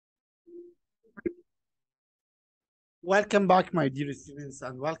Welcome back, my dear students,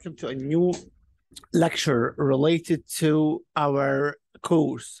 and welcome to a new lecture related to our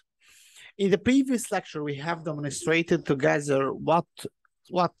course. In the previous lecture, we have demonstrated together what's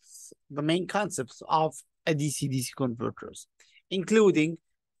the main concepts of a DC-DC converters, including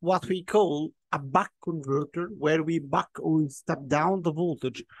what we call a buck converter, where we buck or step down the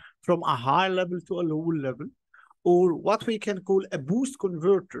voltage from a high level to a low level, or what we can call a boost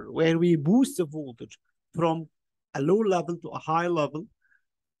converter, where we boost the voltage from a low level to a high level,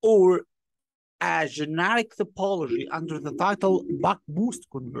 or a generic topology under the title buck boost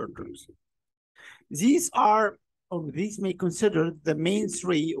converters. These may consider the main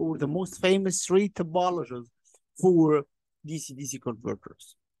three or the most famous three topologies for DC-DC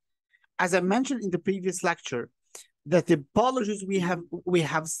converters. As I mentioned in the previous lecture, the topologies we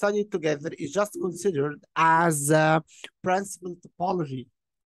have studied together is just considered as a principal topology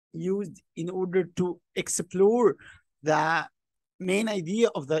used in order to explore the main idea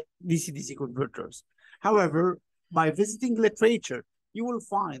of the DC-DC converters. However, by visiting literature, you will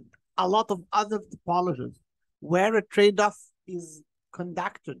find a lot of other topologies where a trade-off is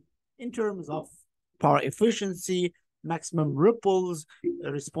conducted in terms of power efficiency, maximum ripples,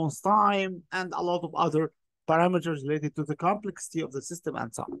 response time, and a lot of other parameters related to the complexity of the system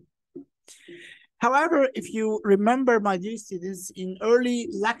and so on. However, if you remember, my dear students, in early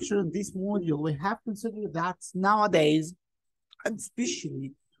lecture in this module, we have considered that nowadays, and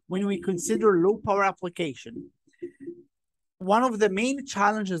especially when we consider low power application, one of the main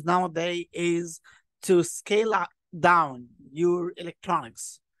challenges nowadays is to scale down your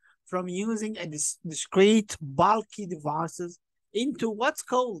electronics from using a discrete, bulky devices into what's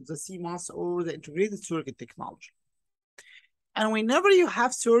called the CMOS or the integrated circuit technology. And whenever you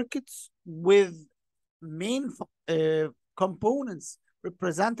have circuits with main components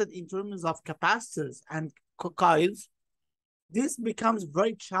represented in terms of capacitors and coils, this becomes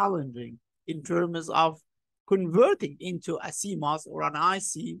very challenging in terms of converting into a CMOS or an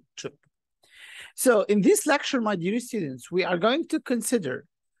IC chip. So in this lecture, my dear students, we are going to consider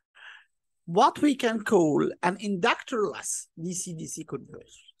what we can call an inductorless DC-DC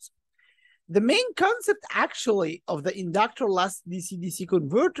converters. The main concept actually of the inductorless DC-DC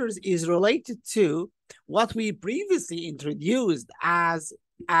converters is related to what we previously introduced as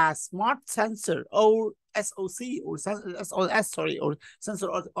a smart sensor or SoC or sensor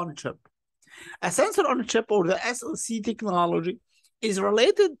on a chip. A sensor on a chip or the SoC technology is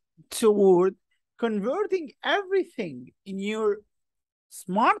related toward converting everything in your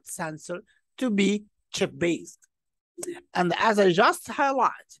smart sensor to be chip-based. And as I just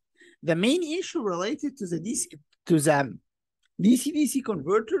highlighted, the main issue related to the DC-DC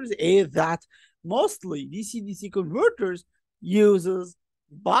converters is that mostly DC-DC converters uses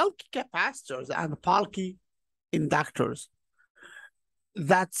bulky capacitors and bulky inductors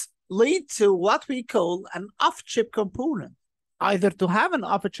that lead to what we call an off-chip component, either to have an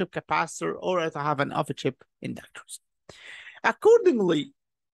off-chip capacitor or to have an off-chip inductors. Accordingly,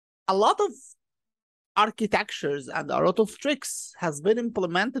 a lot of architectures and a lot of tricks has been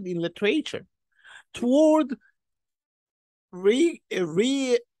implemented in literature toward maintaining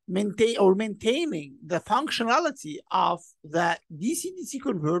the functionality of the DC-DC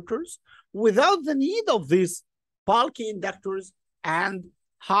converters without the need of these bulky inductors and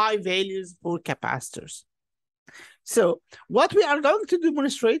high values for capacitors. So what we are going to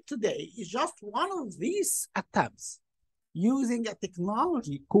demonstrate today is just one of these attempts using a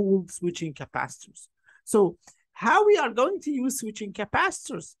technology called switching capacitors. So how we are going to use switching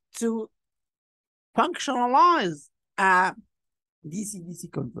capacitors to functionalize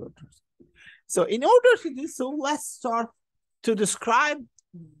DC-DC converters. So in order to do so, let's start to describe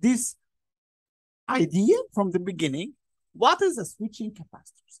this idea from the beginning. What is a switching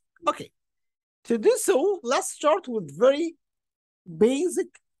capacitors? Okay, to do so, let's start with very basic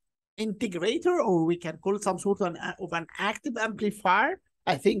integrator, or we can call it some sort of an active amplifier.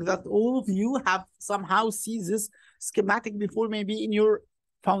 I think that all of you have somehow seen this schematic before, maybe in your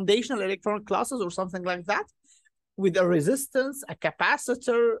foundational electronic classes or something like that, with a resistance, a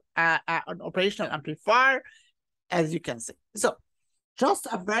capacitor, an operational amplifier, as you can see. So just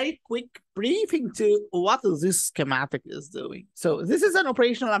a very quick briefing to what this schematic is doing. So this is an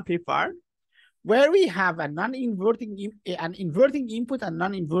operational amplifier where we have an inverting input and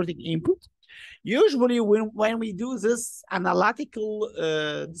non-inverting input. Usually when we do this analytical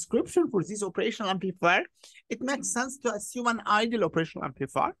description for this operational amplifier, it makes sense to assume an ideal operational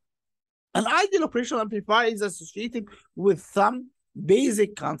amplifier. An ideal operational amplifier is associated with some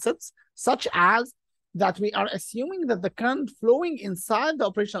basic concepts, such as that we are assuming that the current flowing inside the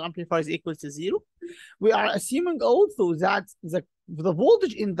operational amplifier is equal to 0. We are assuming also that the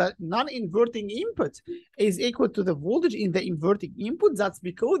voltage in the non-inverting input is equal to the voltage in the inverting input. That's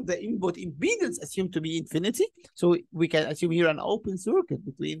because the input impedance assumed to be infinity. So we can assume here an open circuit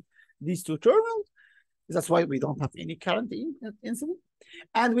between these two terminals. That's why we don't have any current incident.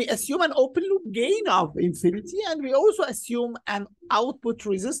 And we assume an open loop gain of infinity. And we also assume an output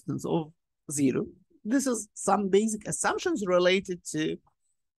resistance of 0. This is some basic assumptions related to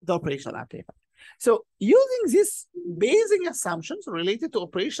the operational amplifier. So using these basic assumptions related to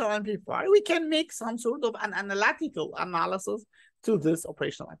operational amplifier, we can make some sort of an analytical analysis to this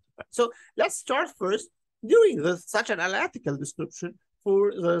operational amplifier. So let's start first doing such an analytical description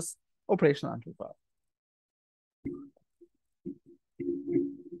for this operational amplifier.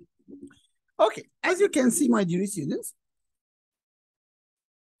 Okay, as you can see, my dear students,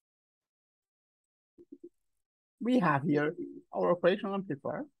 we have here our operational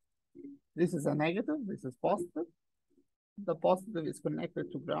amplifier. This is a negative, this is positive. The positive is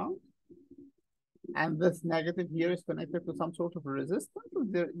connected to ground. And this negative here is connected to some sort of resistance.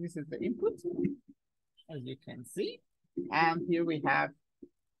 This is the input, as you can see. And here we have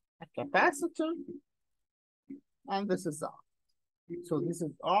a capacitor. And this is R. So this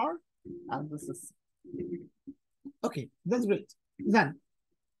is R, and this is C. Okay, that's great. Then,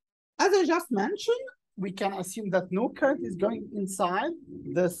 as I just mentioned, we can assume that no current is going inside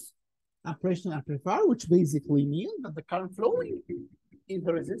this operational amplifier, which basically means that the current flowing in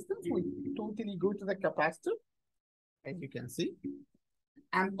the resistance will totally go to the capacitor, as you can see.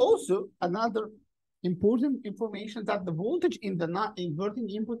 And also another important information that the voltage in the non-inverting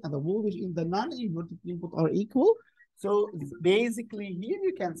input and the voltage in the non-inverting input are equal. So basically here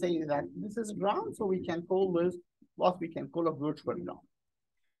you can say that this is ground, so we can call this what we can call a virtual ground.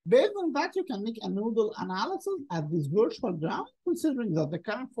 Based on that, you can make a nodal analysis at this virtual ground, considering that the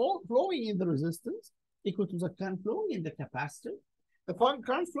current flowing in the resistance equal to the current flowing in the capacitor. The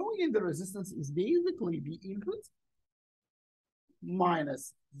current flowing in the resistance is basically the input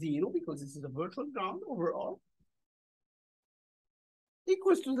minus 0, because this is a virtual ground overall,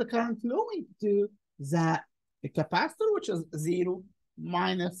 equals to the current flowing to the capacitor, which is 0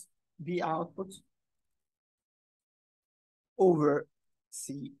 minus the output over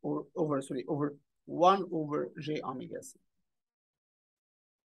C, or over 1 over J omega C.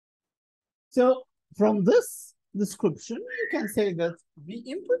 So from this description, you can say that the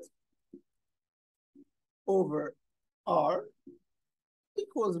input over R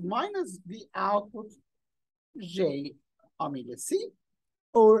equals minus the output J omega C,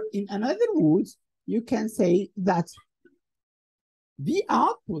 or in another words, you can say that the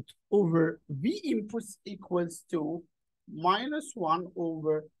output over V inputs equals to minus 1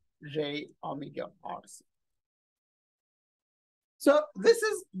 over J omega RC. So this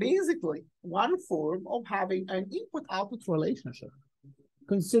is basically one form of having an input-output relationship,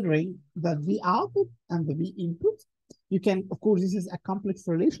 considering that the output and the V input, you can, of course, this is a complex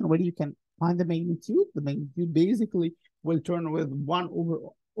relation where you can find the magnitude. The magnitude basically will turn with 1 over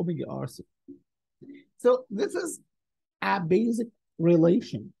omega RC. So this is a basic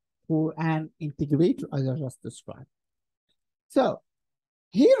relation for an integrator, as I just described. So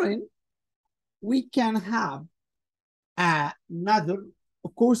herein, we can have another,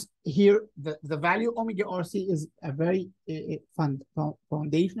 of course, here the value omega RC is a very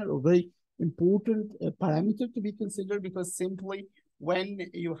foundational or very important parameter to be considered, because simply when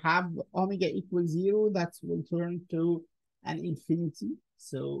you have omega equals 0, that will turn to an infinity.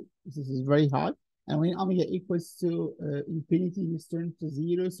 So this is very high. And when omega equals to infinity, this turns to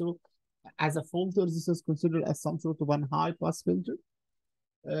 0. So as a filter, this is considered as some sort of one high pass filter.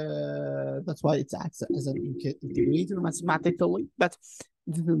 That's why it acts as an integrator mathematically, but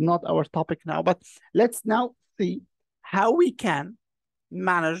this is not our topic now. But let's now see how we can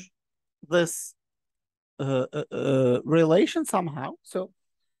manage this relation somehow. So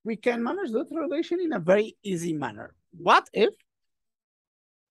we can manage that relation in a very easy manner. What if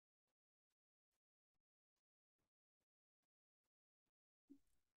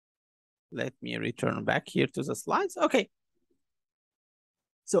let me return back here to the slides. Okay.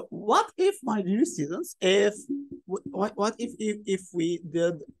 So what if, my dear students, what if we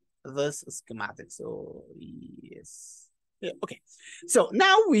did this schematic? So yes. Yeah, okay. So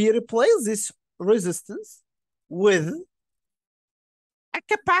now we replace this resistance with a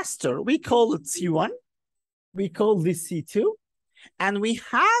capacitor. We call it C1. We call this C2. And we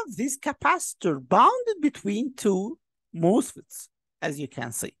have this capacitor bounded between two MOSFETs, as you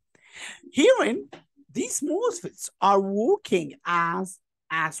can see. Herein, these MOSFETs are working as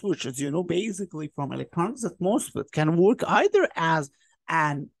as switches. You know, basically from electronics, that MOSFET can work either as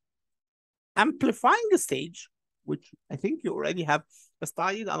an amplifying stage, which I think you already have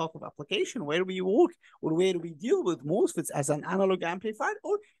studied a lot of application where we work or where we deal with MOSFETs as an analog amplifier,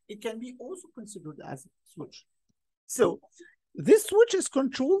 or it can be also considered as a switch. So this switch is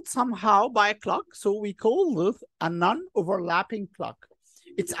controlled somehow by a clock, so we call this a non-overlapping clock.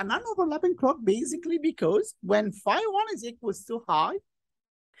 It's a non-overlapping clock basically because when phi 1 is equals to high,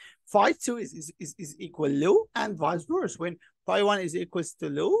 phi 2 is equal low, and vice versa. When phi 1 is equals to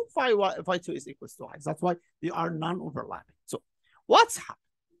low, phi 2 is equals to high. That's why they are non-overlapping. So what's happening?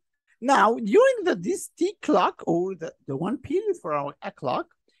 Now, during this T clock, or the one period for our A clock,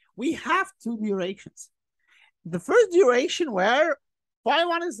 we have two durations. The first duration where phi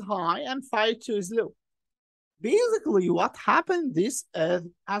 1 is high and phi 2 is low. Basically, what happened is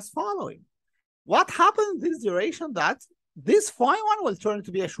as following. What happened this duration that this phi 1 will turn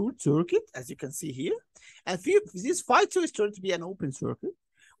to be a short circuit, as you can see here, and this phi 2 is turned to be an open circuit,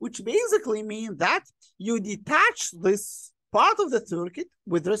 which basically means that you detach this part of the circuit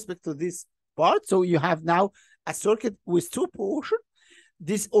with respect to this part. So you have now a circuit with two portions.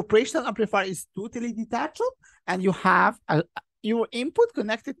 This operational amplifier is totally detachable, and you have your input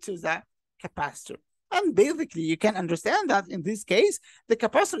connected to the capacitor. And basically, you can understand that in this case, the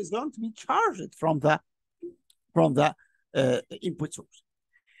capacitor is going to be charged from the input source.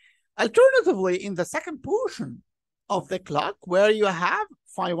 Alternatively, in the second portion of the clock, where you have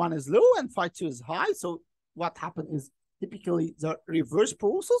phi 1 is low and phi 2 is high, so what happened is typically the reverse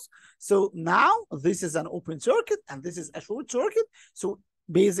process. So now this is an open circuit and this is a short circuit. So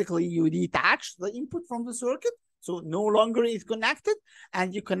basically, you detach the input from the circuit, so no longer is connected,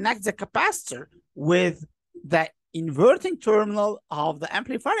 and you connect the capacitor with the inverting terminal of the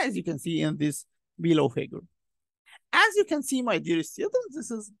amplifier, as you can see in this below figure. As you can see, my dear students,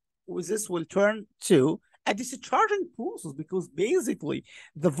 this will turn to a discharging process, because basically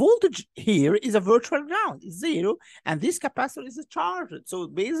the voltage here is a virtual ground, it's 0, and this capacitor is charged. So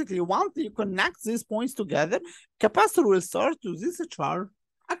basically, once you connect these points together, capacitor will start to discharge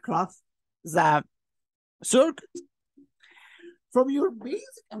across the circuit. From your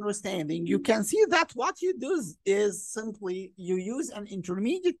basic understanding, you can see that what you do is simply you use an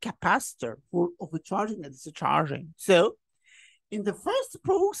intermediate capacitor for overcharging and discharging. So in the first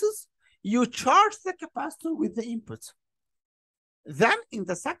process, you charge the capacitor with the input. Then in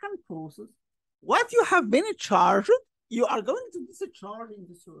the second process, what you have been charged, you are going to discharge in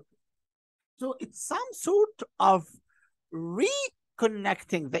the circuit. So it's some sort of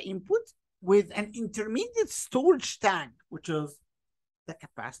reconnecting the input with an intermediate storage tank, which is the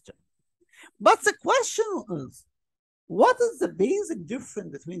capacitor. But the question is, what is the basic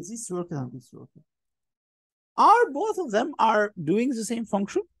difference between this circuit and this circuit? Are both of them are doing the same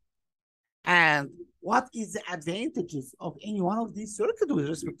function? And what is the advantages of any one of these circuits with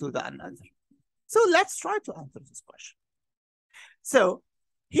respect to the another? So let's try to answer this question. So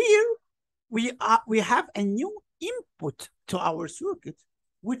here we have a new input to our circuit,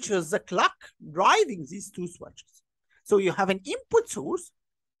 which is the clock driving these two switches. So you have an input source,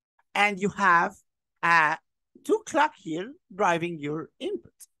 and you have two clock here driving your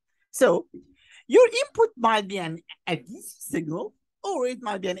input. So your input might be a DC signal, or it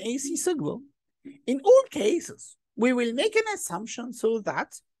might be an AC signal. In all cases, we will make an assumption so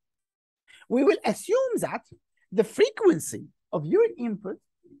that we will assume that the frequency of your input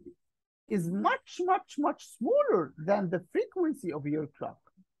is much, much, much smaller than the frequency of your clock.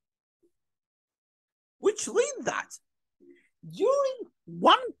 Which means that during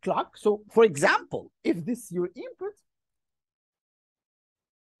one clock, so for example, if this is your input,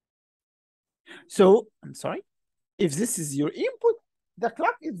 so I'm sorry, if this is your input, the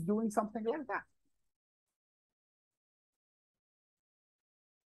clock is doing something like that.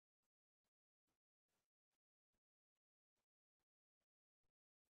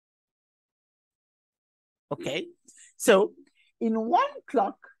 Okay, so in one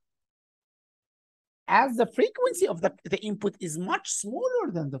clock, as the frequency of the input is much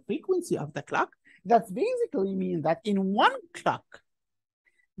smaller than the frequency of the clock, that basically means that in one clock,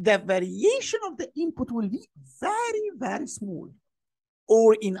 the variation of the input will be very, very small.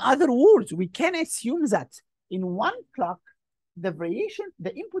 Or in other words, we can assume that in one clock, the variation,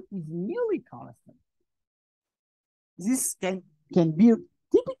 the input is nearly constant. This can be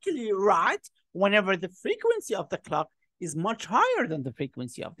typically right whenever the frequency of the clock is much higher than the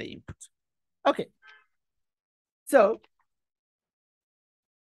frequency of the input. Okay. So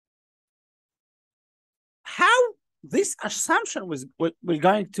how this assumption will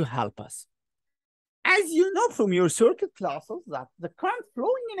going to help us? As you know from your circuit classes, that the current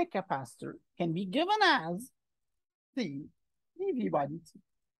flowing in a capacitor can be given as C dV by dt.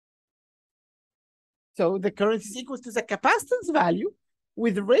 So the current is equal to the capacitance value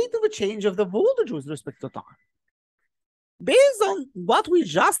with the rate of a change of the voltage with respect to time. Based on what we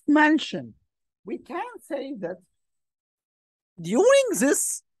just mentioned, we can say that during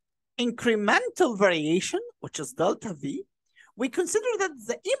this incremental variation, which is delta V, we consider that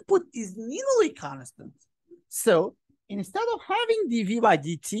the input is linearly constant. So instead of having dV by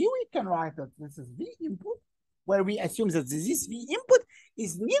dt, we can write that this is V input, where we assume that this V input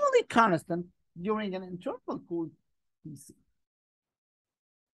is linearly constant during an interval called Tc.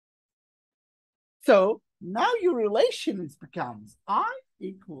 So now your relation becomes I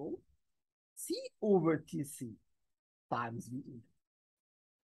equal C over Tc times V input.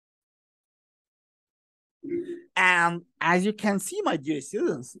 And as you can see, my dear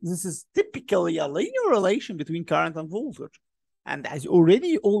students, this is typically a linear relation between current and voltage. And as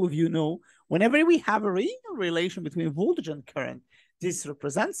already all of you know, whenever we have a linear relation between voltage and current, this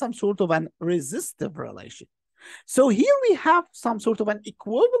represents some sort of an resistive relation. So here we have some sort of an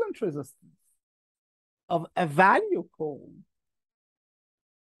equivalent resistance of a value called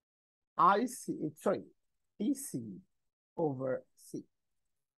Tc over C,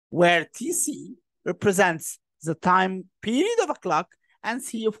 where Tc represents the time period of a clock, and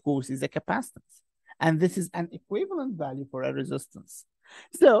C, of course, is a capacitance. And this is an equivalent value for a resistance.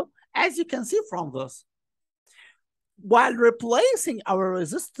 So, as you can see from this, while replacing our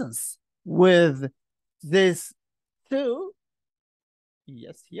resistance with this two,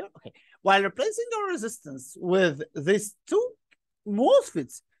 yes, here, okay. While replacing our resistance with these two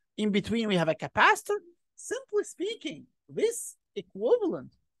MOSFETs, in between we have a capacitor, simply speaking, this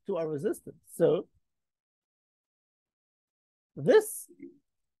equivalent to our resistance. So this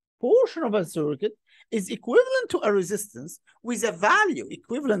portion of a circuit is equivalent to a resistance with a value,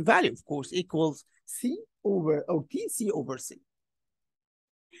 equivalent value, of course, equals C over, or Tc over C.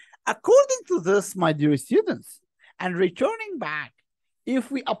 According to this, my dear students, and returning back, if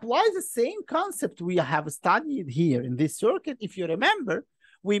we apply the same concept we have studied here in this circuit, if you remember,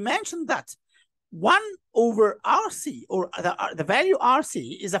 we mentioned that 1 over RC, or the value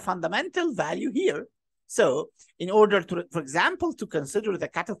RC, is a fundamental value here. So in order to, for example, to consider the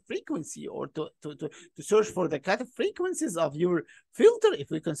cutoff frequency, or to search for the cutoff frequencies of your filter,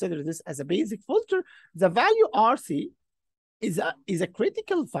 if we consider this as a basic filter, the value RC is a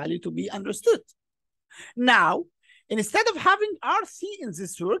critical value to be understood. Now, instead of having RC in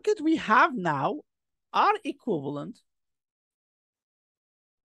this circuit, we have now R equivalent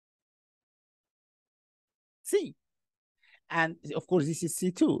C. And of course, this is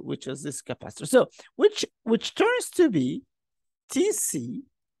C2, which is this capacitor. So which turns to be Tc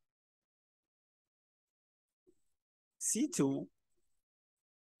C2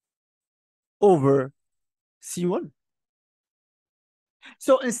 over C1.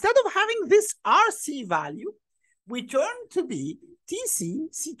 So instead of having this RC value, we turn to be Tc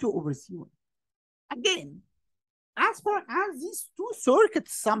C2 over C1. Again, as far as these two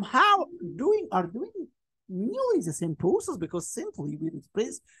circuits somehow are doing nearly the same process, because simply we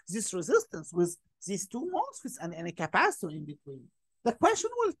replace this resistance with these two MOSFETs and a capacitor in between. The question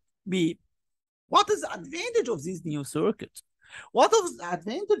will be, what is the advantage of this new circuit? What is the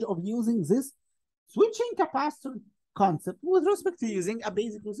advantage of using this switching capacitor concept with respect to using a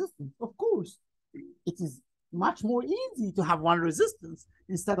basic resistance? Of course, it is much more easy to have one resistance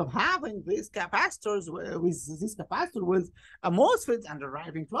instead of having these capacitors with this capacitor with a MOSFET and a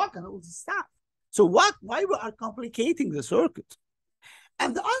driving clock and all this stuff. So why we are complicating the circuit?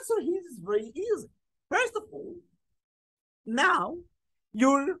 And the answer here is very easy. First of all, now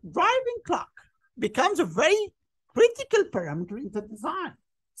your driving clock becomes a very critical parameter in the design.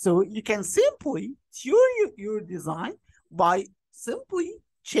 So you can simply tune your design by simply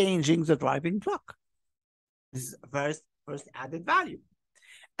changing the driving clock. This is a first added value.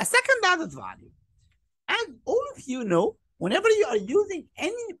 A second added value, as all of you know, whenever you are using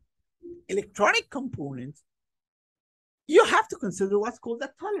any electronic component, you have to consider what's called a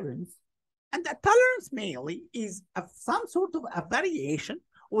tolerance. And the tolerance mainly is some sort of a variation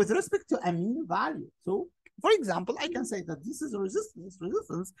with respect to a mean value. So, for example, I can say that this is a resistance.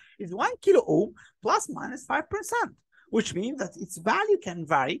 Resistance is 1 kilo ohm plus minus 5%, which means that its value can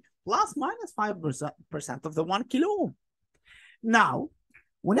vary plus minus 5% of the 1 kilo ohm. Now,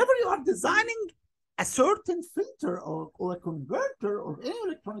 whenever you are designing a certain filter or a converter or any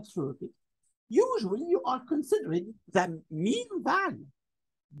electronic circuit, usually you are considering the mean value.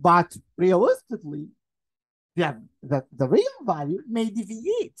 But realistically, the real value may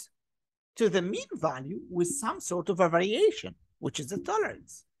deviate to the mean value with some sort of a variation, which is the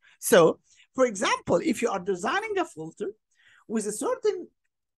tolerance. So, for example, if you are designing a filter with a certain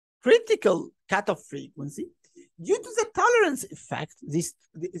critical cutoff frequency, due to the tolerance effect, this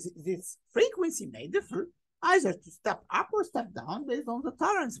frequency may differ either to step up or step down based on the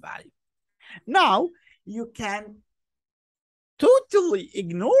tolerance value. Now, you can totally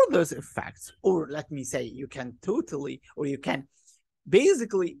ignore those effects, or let me say, you can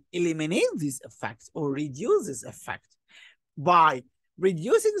basically eliminate these effects or reduce this effect by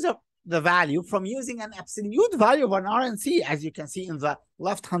reducing the value from using an absolute value of an RNC, as you can see in the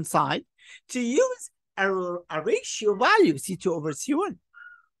left-hand side, to use a ratio value, C2 over C1.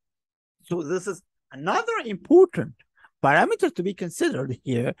 So this is another important parameter to be considered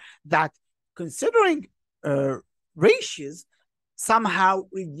here, that considering ratios somehow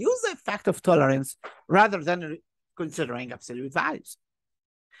reduce the effect of tolerance rather than considering absolute values.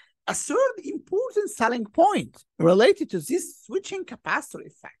 A third important selling point related to this switching capacitor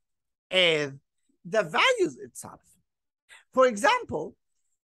effect is the values itself. For example,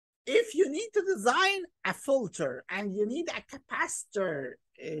 if you need to design a filter and you need a capacitor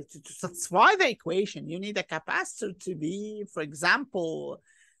to satisfy the equation, you need a capacitor to be, for example,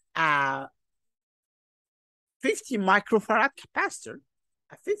 a 50 microfarad capacitor.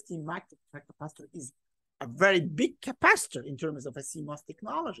 A 50 microfarad capacitor is a very big capacitor in terms of a CMOS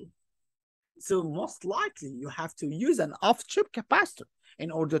technology. So most likely you have to use an off-chip capacitor in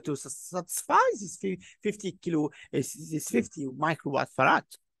order to satisfy this 50 microwatt farad.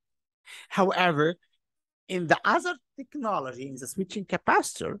 However, in the other technology, in the switching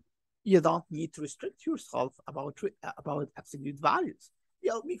capacitor, you don't need to restrict yourself about absolute values.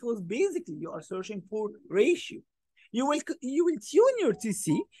 Yeah, because basically you are searching for ratio. You will tune your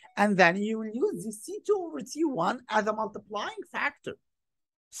TC, and then you will use the C2 over T1 as a multiplying factor.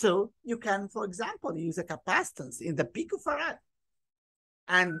 So you can, for example, use a capacitance in the picofarad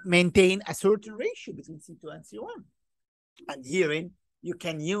and maintain a certain ratio between C2 and C1. And herein, you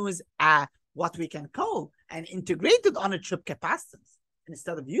can use what we can call an integrated on-a-chip capacitance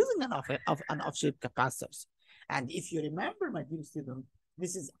instead of using an off-chip capacitors. And if you remember, my dear student,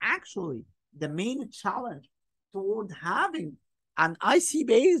 this is actually the main challenge toward having an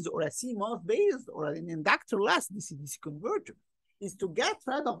IC-based or a CMOS-based or an inductorless DC DC converter, is to get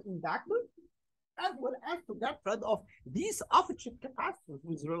rid of inductors as well as to get rid of these off-chip capacitors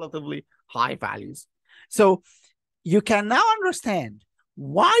with relatively high values. So you can now understand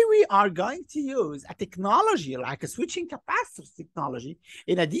why we are going to use a technology like a switching capacitors technology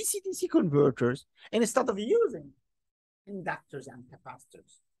in a DC-DC converters instead of using inductors and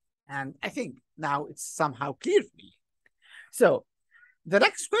capacitors. And I think now it's somehow clear for me. So the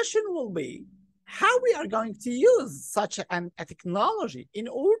next question will be how we are going to use such a technology in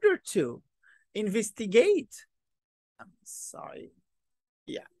order to investigate,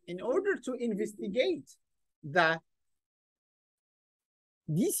 in order to investigate the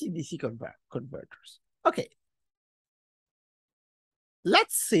DC-DC converters. Okay,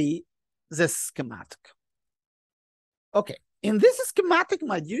 let's see this schematic. Okay, in this schematic,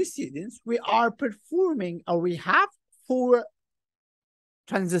 my dear students, we are performing, or we have 4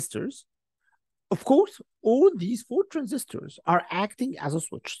 transistors. Of course, all these 4 transistors are acting as a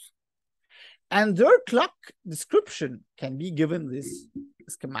switch, and their clock description can be given this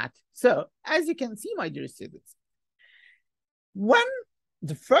schematic. So, as you can see, my dear students, when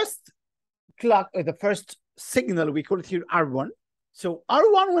the first clock, or the first signal, we call it here R1. So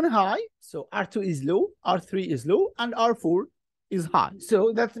R1 when high, so R2 is low, R3 is low, and R4 is high.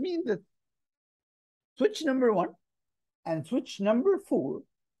 So that means that switch number 1 and switch number 4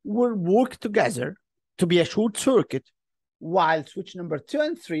 will work together to be a short circuit, while switch number 2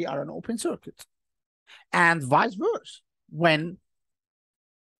 and 3 are an open circuit. And vice versa. When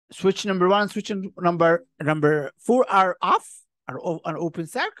switch number 1 and switch number 4 are off, are an open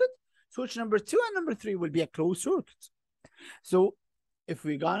circuit, switch number 2 and number 3 will be a closed circuit. So if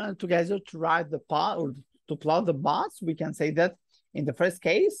we gone together to write the path or to plot the paths, we can say that in the first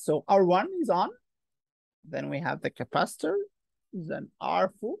case, so R1 is on, then we have the capacitor, then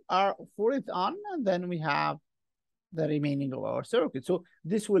R4 is on, and then we have the remaining of our circuit. So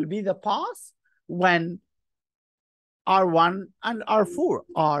this will be the path when R1 and R4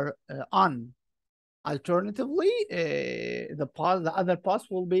 are on. Alternatively, the other path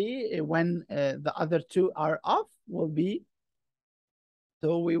will be when the other 2 are off, will be.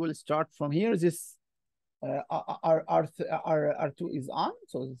 So we will start from here. This R2 is on,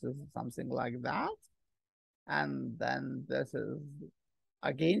 so this is something like that. And then this is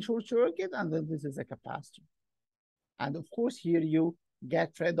again short circuit, and then this is a capacitor. And of course, here you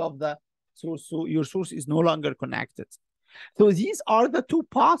get rid of the So your source is no longer connected. So these are the two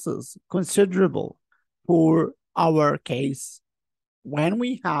passes considerable for our case when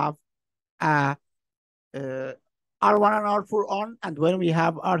we have a R1 and R4 on, and when we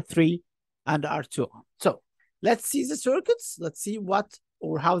have R3 and R2 on. So let's see the circuits. Let's see what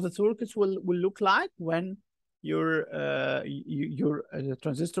or how the circuits will look like when your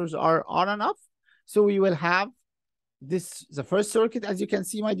transistors are on and off. So we will have this, the first circuit, as you can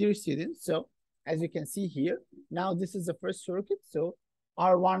see, my dear students. So as you can see here, now this is the first circuit. So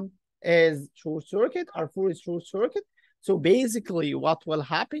R1 is short circuit, R4 is short circuit. So basically what will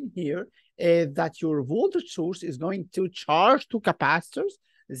happen here is that your voltage source is going to charge two capacitors.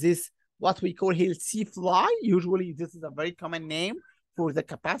 This, what we call here C-fly. Usually this is a very common name for the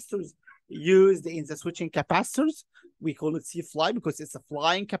capacitors used in the switching capacitors. We call it C-fly because it's a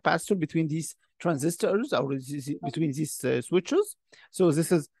flying capacitor between these transistors or between these switches. So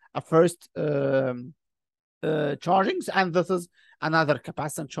this is a first charging, and this is another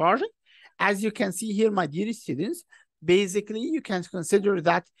capacitor charging. As you can see here, my dear students, basically you can consider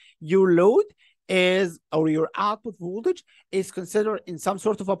that your load is, or your output voltage is considered in some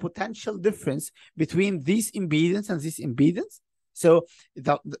sort of a potential difference between this impedance and this impedance. So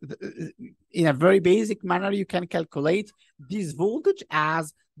in a very basic manner, you can calculate this voltage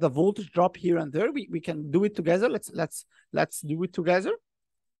as the voltage drop here and there. We can do it together. Let's do it together.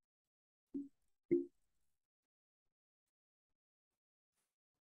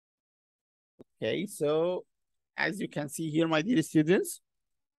 Okay, so as you can see here, my dear students,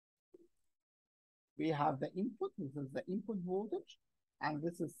 we have the input. This is the input voltage, and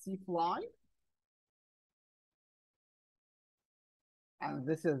this is C-fly. And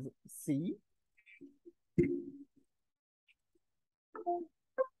this is C.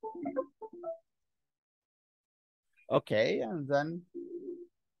 Okay, and then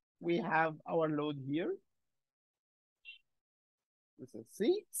we have our load here. This is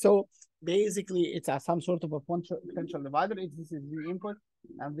C. So basically it's some sort of a potential divider. This is the input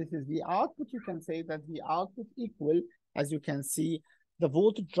and this is the output. You can say that the output equal, as you can see, the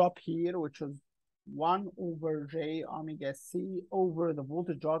voltage drop here, which is 1 over J omega C over the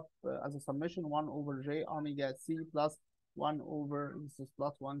voltage drop as a summation 1 over J omega C plus 1 over, this is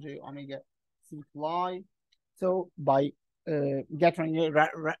plus 1 J omega C fly. So by getting rid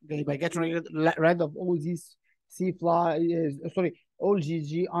of all these C fly, all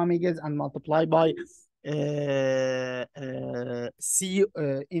G omegas and multiply by C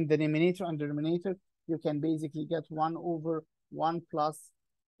in the numerator and denominator, you can basically get 1 over 1 plus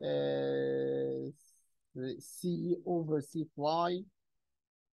C over C fly,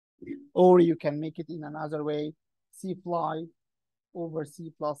 or you can make it in another way, C fly over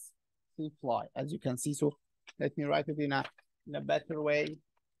C plus C fly, as you can see. So let me write it in a better way.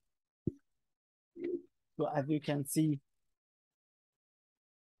 So as you can see,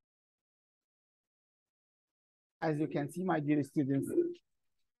 my dear students,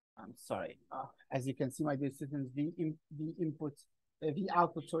 I'm sorry. As you can see, my dear students, the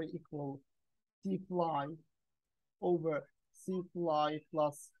output, sorry, equal C fly over C fly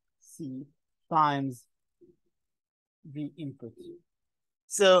plus C times the input.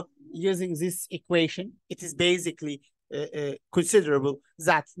 So using this equation, it is basically considerable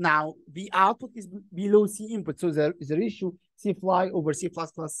that now the output is below C input. So the ratio C fly over C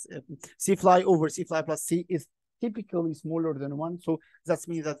plus C fly over C fly plus C is typically smaller than 1. So that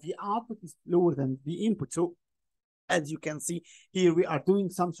means that the output is lower than the input. So as you can see here, we are doing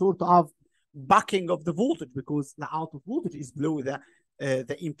some sort of bucking of the voltage because the output voltage is below the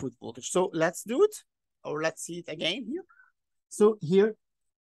input voltage. So let's do it, or let's see it again here. So here,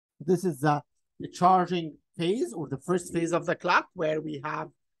 this is the charging phase, or the first phase of the clock, where we have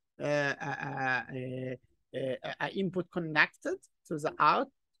input connected to the out,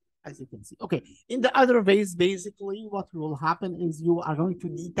 as you can see. Okay, in the other phase, basically what will happen is you are going to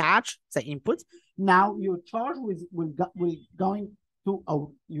detach the input. Now your charge will going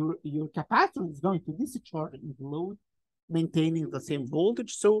to your capacitor is going to discharge in the load, maintaining the same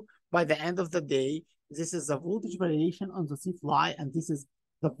voltage. So by the end of the day, this is the voltage variation on the C fly, and this is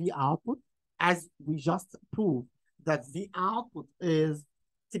the V output, as we just proved that the output is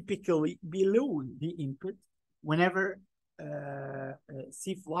typically below the input whenever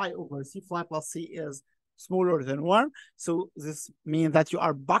C fly over C fly plus C is smaller than 1. So this means that you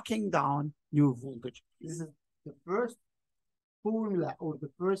are bucking down your voltage. This is the first formula, or the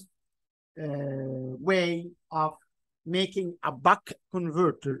first way of making a buck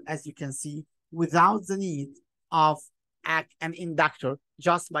converter, as you can see, without the need of an inductor,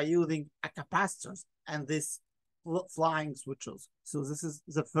 just by using a capacitor and this flying switches. So this is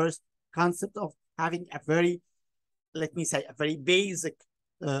the first concept of having a very, let me say, a very basic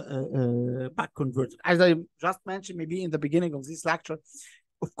back converter. As I just mentioned, maybe in the beginning of this lecture,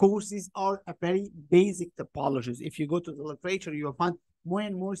 of course, these are a very basic topologies. If you go to the literature, you will find more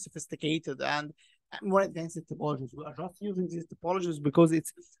and more sophisticated and more advanced topologies. We are just using these topologies because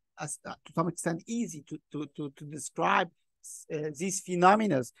it's to some extent easy to describe these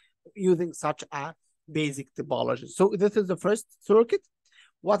phenomena using such a basic topology. So this is the first circuit.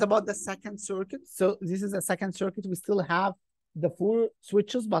 What about the second circuit? So this is a second circuit. We still have the 4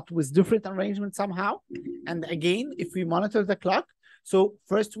 switches, but with different arrangements somehow. And again, if we monitor the clock, so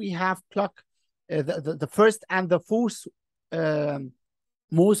first we have clock, the first and the fourth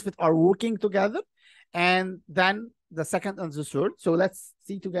MOSFET are working together, and then the second and the third. So let's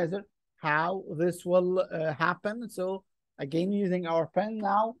see together how this will happen. So again, using our pen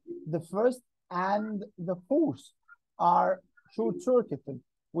now, the first and the fourth are short-circuited,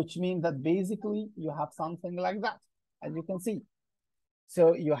 which means that basically you have something like that, as you can see.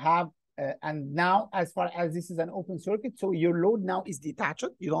 So you have, and now as far as this is an open circuit, so your load now is detached.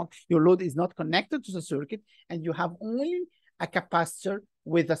 Your load is not connected to the circuit, and you have only a capacitor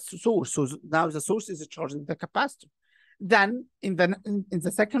with a source. So now the source is charging the capacitor. Then in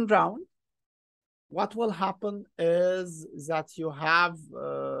the second round, what will happen is that you have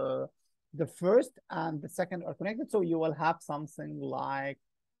the first and the second are connected. So you will have something like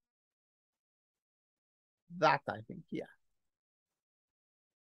that, I think, yeah.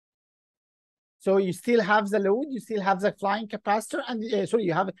 So you still have the load, you still have the flying capacitor, and you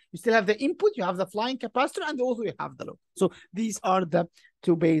still have the input, you have the flying capacitor, and also you have the load. So these are the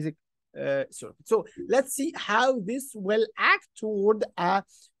 2 basic circuits. So let's see how this will act toward a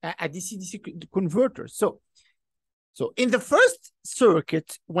DC-DC converter. So in the first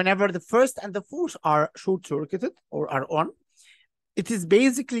circuit, whenever the first and the fourth are short-circuited or are on, it is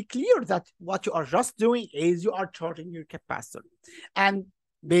basically clear that what you are just doing is you are charging your capacitor. And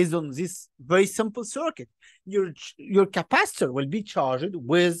based on this very simple circuit, your capacitor will be charged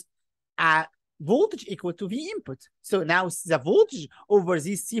with a voltage equal to V input. So now the voltage over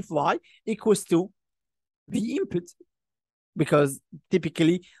this C fly equals to V input, because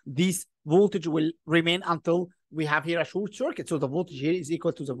typically this voltage will remain until we have here a short circuit. So the voltage here is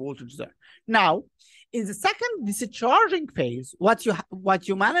equal to the voltage there. Now, in the second discharging phase, what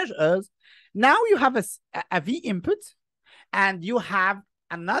you manage is now you have a V input and you have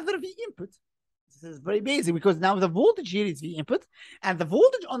another V input. This is very basic because now the voltage here is V input and the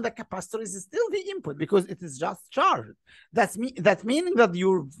voltage on the capacitor is still V input because it is just charged. That's meaning that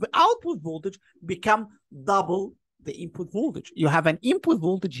your output voltage become double the input voltage. You have an input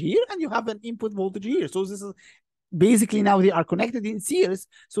voltage here and you have an input voltage here. So this is basically now they are connected in series.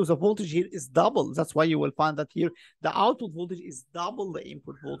 So the voltage here is double. That's why you will find that here the output voltage is double the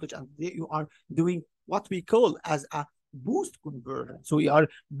input voltage, and you are doing what we call as a boost converter. So we are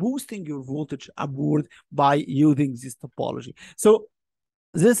boosting your voltage upward by using this topology. So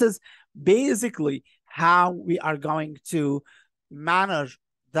this is basically how we are going to manage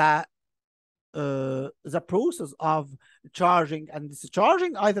the process of charging and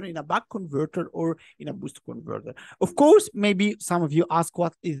discharging either in a buck converter or in a boost converter. Of course, maybe some of you ask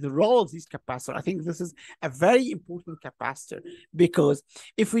what is the role of this capacitor. I think this is a very important capacitor, because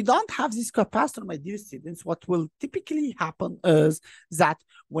if we don't have this capacitor, my dear students, what will typically happen is that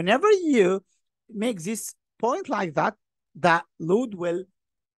whenever you make this point like that, the load will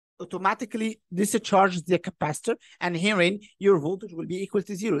automatically discharge the capacitor, and herein your voltage will be equal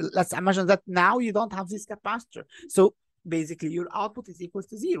to 0. Let's imagine that now you don't have this capacitor. So basically your output is equal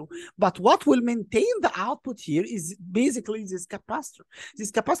to 0. But what will maintain the output here is basically this capacitor.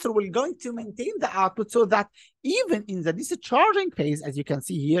 This capacitor will going to maintain the output so that even in the discharging phase, as you can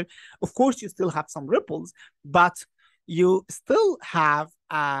see here, of course you still have some ripples, but you still have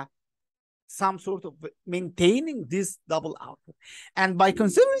some sort of maintaining this double output. And by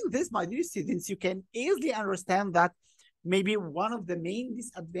considering this, my dear students, you can easily understand that maybe one of the main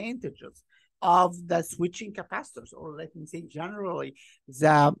disadvantages of the switching capacitors, or let me say generally,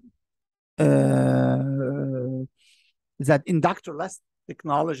 that inductorless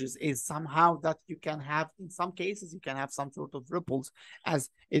technologies is somehow that you can have, in some cases, you can have some sort of ripples, as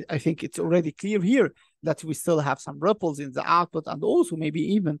I think it's already clear here that we still have some ripples in the output, and also maybe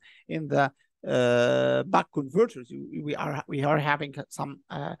even in the buck converters, we are having some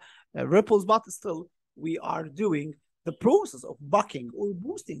ripples, but still we are doing the process of bucking or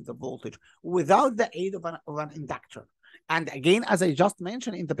boosting the voltage without the aid of an inductor. And again, as I just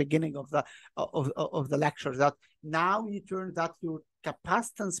mentioned in the beginning of the lecture, that now you turn that your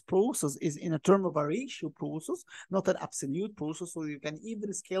capacitance process is in a term of a ratio process, not an absolute process. So you can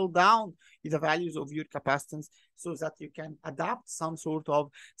even scale down the values of your capacitance so that you can adapt some sort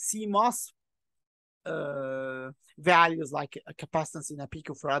of CMOS values like a capacitance in a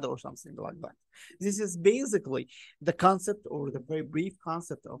picofarad or something like that. This is basically the concept, or the very brief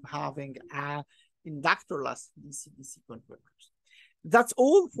concept, of having a inductorless DC DC converters. That's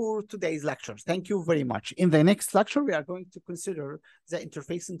all for today's lectures. Thank you very much. In the next lecture, we are going to consider the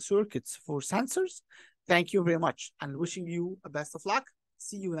interfacing circuits for sensors. Thank you very much, and wishing you a best of luck.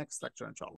 See you next lecture, inshallah.